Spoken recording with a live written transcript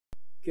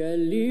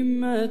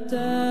كلمتان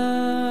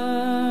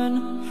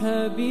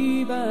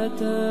حبيبتان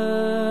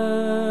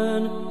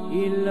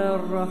إلى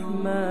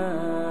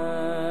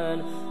الرحمن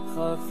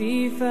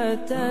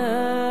خفيفتان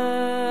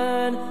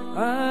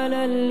على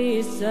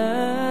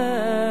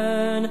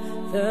اللسان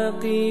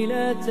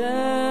ثقيلتان.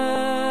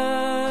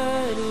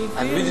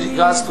 And with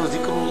regards to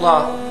Dhikrullah,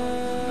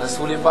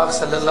 Rasul Pak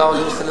sallallahu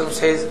alayhi wa sallam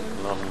says,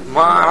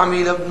 ما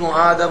عمل ابن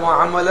آدم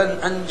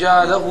عملا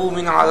أنجى له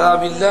من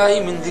عذاب الله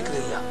من ذكر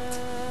الله.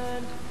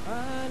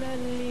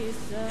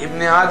 Ibn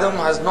Adam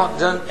has not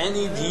done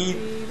any deed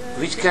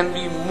which can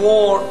be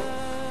more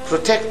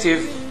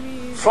protective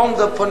from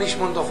the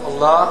punishment of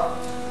Allah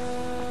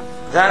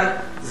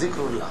than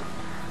Dhikrullah.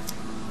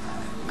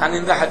 And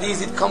in the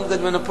hadith it comes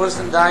that when a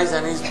person dies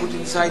and he is put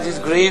inside his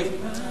grave,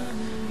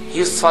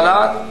 his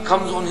salat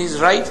comes on his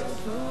right,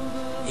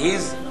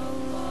 his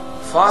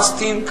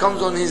fasting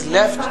comes on his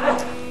left,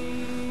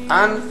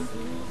 and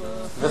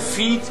the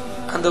feet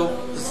and the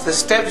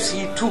steps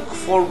he took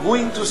for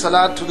going to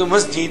salat to the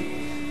masjid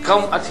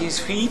come at his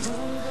feet,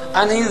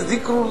 and his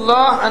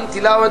dhikrullah and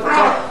tilawat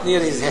come near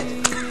his head.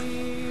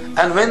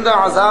 And when the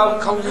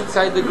azab comes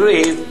inside the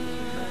grave,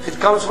 if it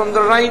comes from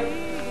the right,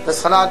 the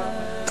salat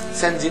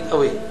sends it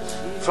away.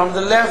 From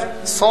the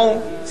left,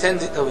 sawm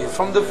sends it away.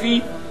 From the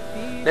feet,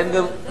 then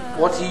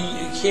what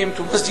he came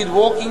to masjid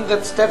walking,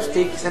 that steps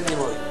send him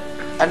away.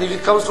 And if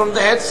it comes from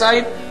the head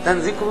side,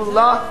 then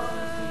dhikrullah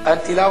and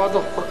tilawat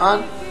of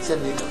Quran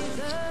send it away.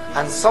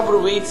 And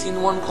sabr waits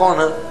in one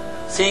corner,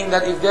 saying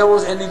that if there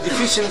was any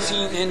deficiency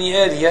in any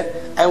area,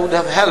 I would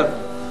have helped.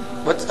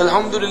 But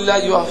alhamdulillah,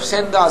 you have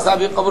sent the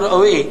azab qabr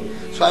away,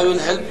 so I will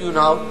help you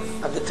now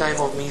at the time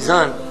of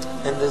mizan,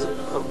 and the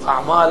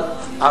a'mal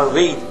are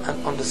weighed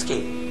on the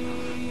scale.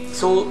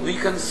 So we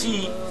can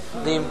see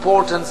the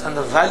importance and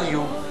the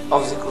value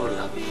of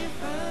zikrullah.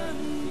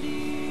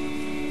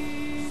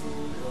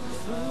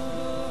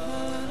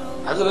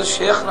 Hazrat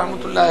Shaykh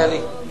Rahmatullahi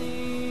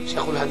alayhi,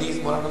 Shaykh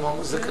al-Hadith Maulana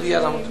Muhammad Zakaria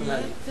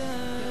Rahmatullahi alayhi,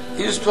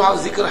 he used to have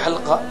zikr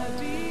halqa,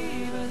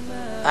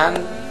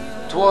 and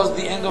towards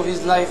the end of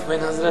his life,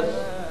 when Hazrat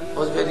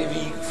was very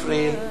weak,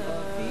 frail,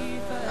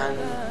 and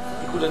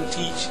he couldn't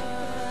teach,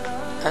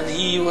 and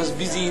he was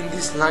busy in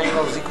this line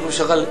of zikr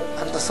shagal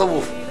and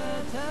tasawwuf,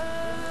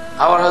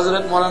 our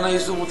Hazrat Maulana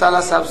Yusuf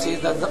Motala Sahib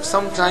says that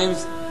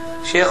sometimes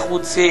Shaykh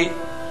would say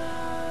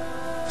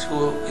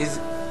to his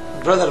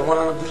brother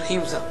Maulana Abdur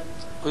Raheem Sahib,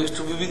 who used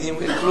to be with him,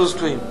 very close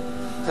to him,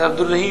 that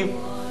Abdur Raheem,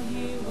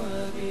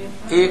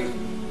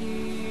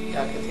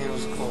 क्या कहते हैं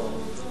उसको,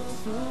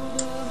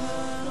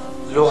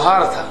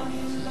 लोहार था.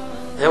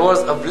 There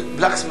was a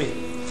blacksmith,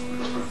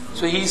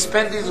 so he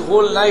spent his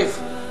whole life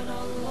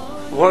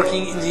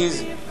working in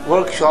his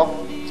workshop,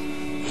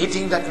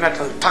 hitting that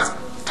metal, tuck,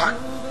 tuck,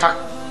 tuck,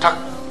 tuck,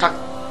 tuck.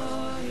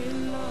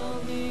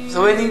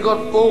 So when he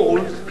got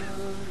old,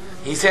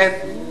 he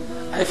said,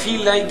 I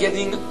feel like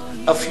getting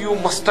a few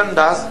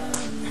mustandas,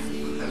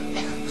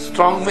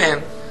 strong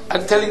men,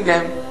 and telling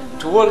them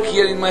to work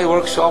here in my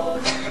workshop,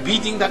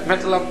 beating that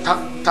metal up,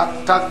 tuck,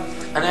 tuck, tuck,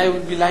 and I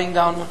would be lying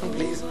down one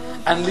place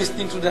and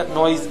listening to that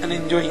noise and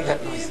enjoying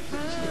that noise.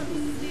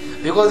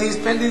 Because he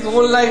spent his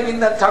whole life in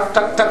that tuck,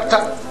 tuck, tuck,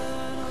 tuck.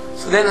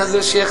 So then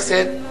Hazrat Shaykh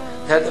said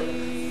that,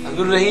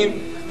 Abdur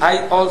Raheem,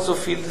 I also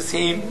feel the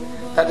same,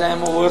 that I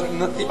am worth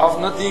of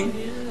nothing.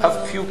 A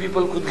few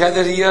people could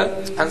gather here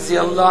and say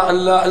Allah,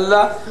 Allah,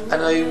 Allah,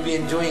 and I will be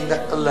enjoying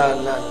that Allah,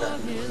 Allah, Allah.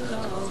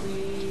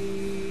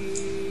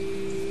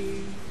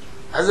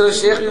 Hazrat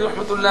Shaykh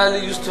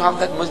Rahmatullahi used to have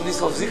that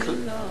Majlis of Dhikr,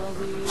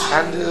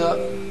 and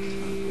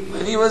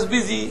when he was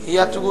busy, he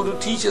had to go to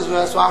teach as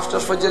well. So after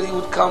Fajr he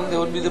would come, there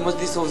would be the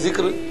Majlis of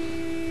Dhikr,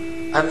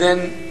 and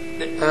then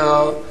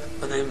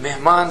the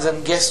mehmans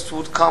and guests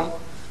would come,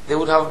 they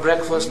would have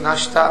breakfast,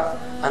 nashta,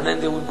 and then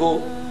they would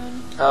go.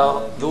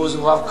 Those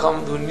who have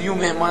come, the new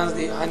mehmans,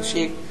 they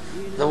handshake.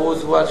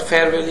 Those who are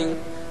farewelling,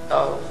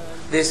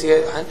 they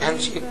say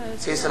handshake,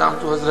 say salam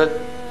to Hazrat.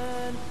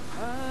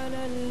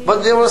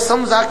 But there were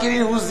some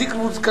zakirin whose zikr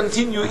would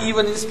continue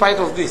even in spite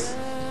of this.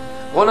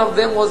 One of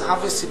them was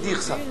Hafiz Siddiq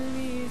Sahib.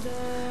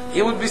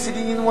 He would be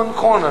sitting in one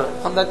corner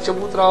on that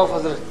chabutra of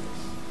Hazrat.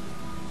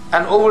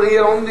 And over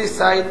here on this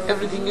side,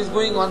 everything is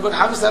going on, but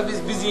Hafiz Sahib is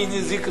busy in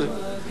his zikr.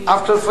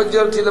 After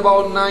Fajr till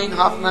about 9,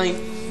 half 9,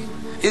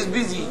 is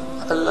busy.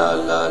 Allah,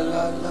 Allah,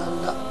 Allah, Allah,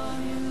 Allah.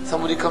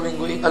 Somebody coming,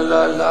 going,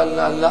 Allah, Allah,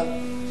 Allah, Allah.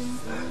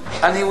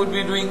 And he would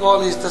be doing all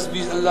his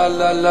tasbih, Allah,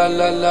 Allah, Allah,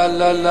 Allah, Allah,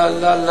 Allah,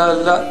 Allah, Allah,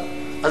 Allah.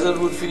 Hazrat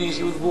would finish,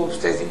 he would go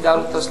upstairs in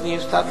Darul Tasneem,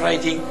 start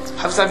writing.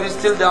 Hafiz Sahib is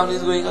still down,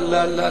 he's going,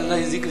 Allah, Allah, Allah,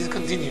 his zikr is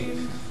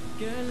continuing.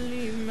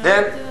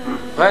 Then,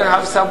 when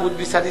Hafiz Sahib would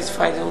be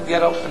satisfied, he would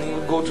get up and he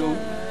would go to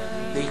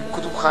the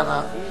Kutub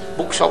Khana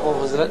bookshop of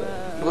Hazrat,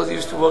 because he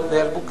used to work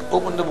there,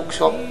 open the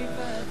bookshop,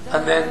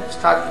 and then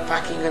start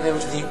packing and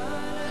everything.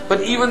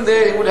 But even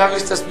there, he would have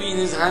his tasbih in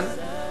his hand,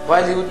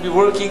 while he would be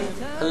working,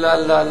 Allah,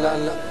 Allah, Allah,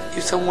 Allah.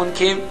 If someone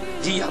came,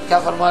 Ji, aap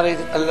kya farma rahe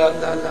the? Allah,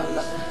 Allah, Allah,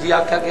 Allah. Ji,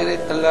 aap kya keh rahe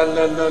the? Allah,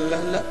 Allah, Allah, Allah,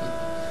 Allah.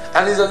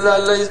 And his Allah,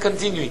 Allah is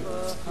continuing.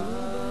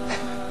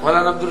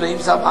 Maulana Abdur Raheem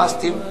Sahib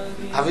asked him,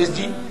 Hafiz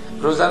Ji,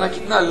 रोजाना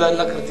कितना अल्लाह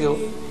अल्लाह करते हो?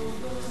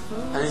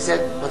 And he said,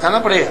 बताना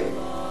पड़ेगा.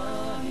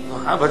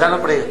 हाँ बताना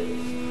पड़ेगा.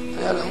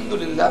 तो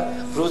अल्हम्दुलिल्लाह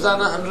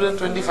रोजाना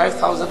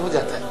 125,000 हो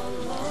जाता है.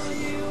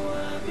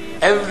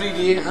 Every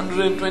day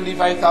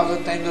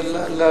 125,000 times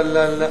Allah, Allah,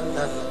 Allah, Allah,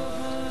 Allah.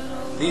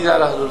 These are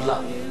Ahlullah.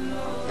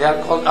 They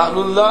are called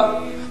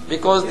Ahlullah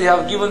because they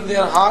have given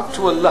their heart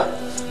to Allah.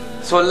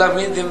 So Allah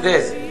made them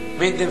theirs,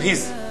 made them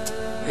His.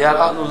 They are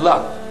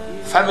Ahlullah,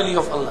 family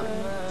of Allah.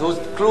 Those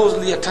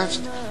closely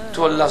attached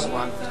to Allah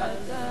subhanahu wa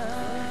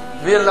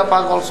ta'ala. May Allah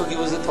Pak also give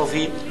us the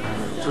tawfiq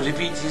to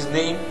repeat His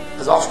name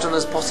as often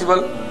as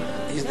possible.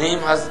 His name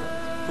has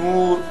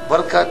Noor,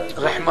 Barakat,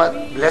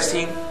 Rahmat,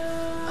 blessing.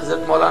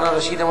 Hazrat Maulana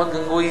Rashid Ahmad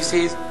Gangohi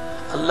says,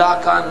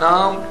 Allah का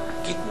नाम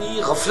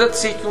कितनी गफलत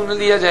से क्यों न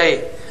लिया जाए,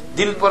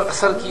 दिल पर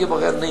असर किए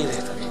बगैर नहीं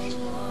रहता.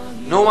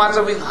 No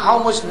matter with how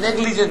much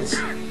negligence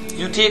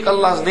you take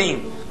Allah's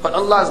name, but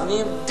Allah's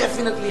name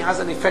definitely has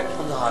an effect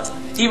on the heart.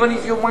 Even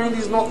if your mind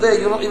is not there,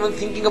 you're not even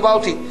thinking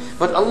about it,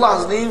 but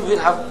Allah's name will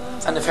have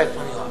an effect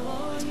on your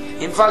heart.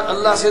 In fact,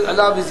 Allah said,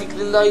 Allah bi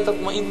zikrillahi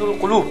tatma'innul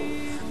qulub.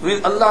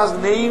 With Allah's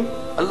name,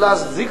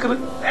 Allah's zikr,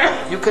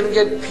 you can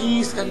get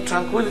peace and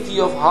tranquility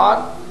of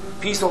heart,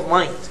 peace of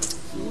mind.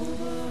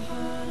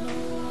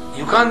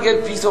 You can't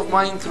get peace of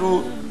mind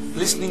through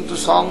listening to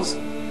songs,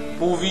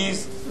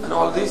 movies and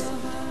all this.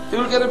 You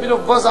will get a bit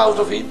of buzz out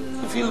of it.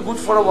 You feel good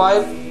for a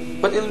while,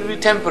 but it will be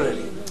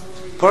temporary.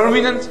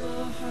 Permanent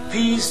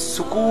peace,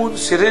 sukoon,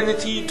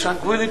 serenity,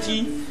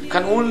 tranquility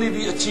can only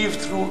be achieved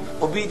through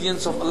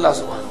obedience of Allah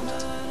subhanahu wa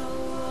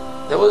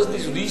ta'ala. There was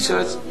this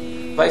research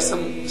by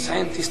some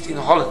scientist in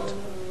Holland.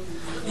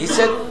 He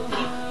said,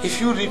 if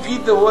you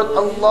repeat the word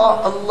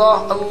Allah,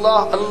 Allah,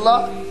 Allah,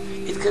 Allah,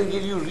 it can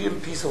give you real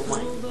peace of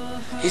mind.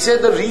 He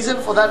said the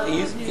reason for that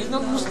is, he's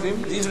not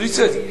Muslim, he's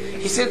researching.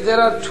 He said there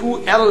are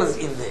 2 L's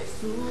in there.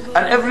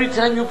 And every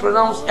time you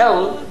pronounce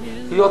L,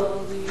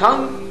 your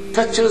tongue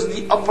touches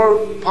the upper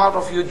part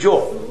of your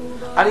jaw.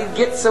 And it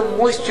gets some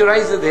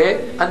moisturizer there,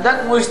 and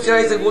that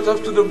moisturizer goes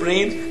up to the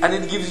brain, and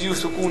it gives you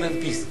sukoon and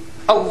peace.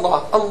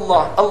 Allah,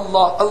 Allah,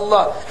 Allah,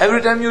 Allah.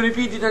 Every time you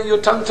repeat it and your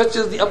tongue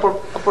touches the upper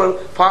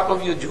part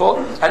of your jaw,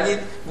 and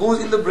it goes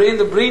in the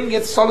brain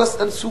gets solace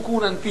and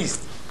sukoon and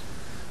peace.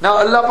 Now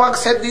Allah Pak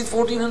said this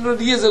 1400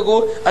 years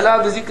ago,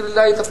 Allah bi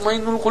zikrillahi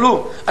tatma'innul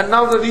qulub. And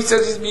now the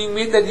research is being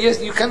made that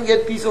yes, you can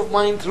get peace of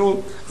mind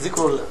through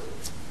zikrullah.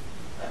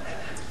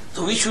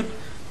 So we should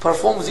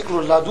perform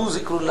zikrullah, do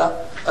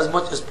zikrullah as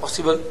much as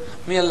possible.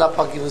 May Allah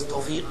Pak give us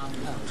tawfiq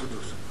to do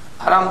so.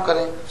 Aram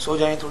kare, so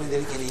jaye thodi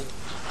der ke liye.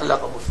 Allah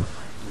kabul farmaye.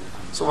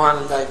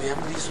 Subhanallah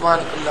bihamdihi,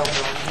 subhanakallahumma wa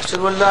bihamdihi,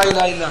 ashhadu an la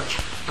ilaha illa anta,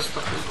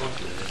 astaghfiruka wa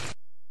atubu ilayk.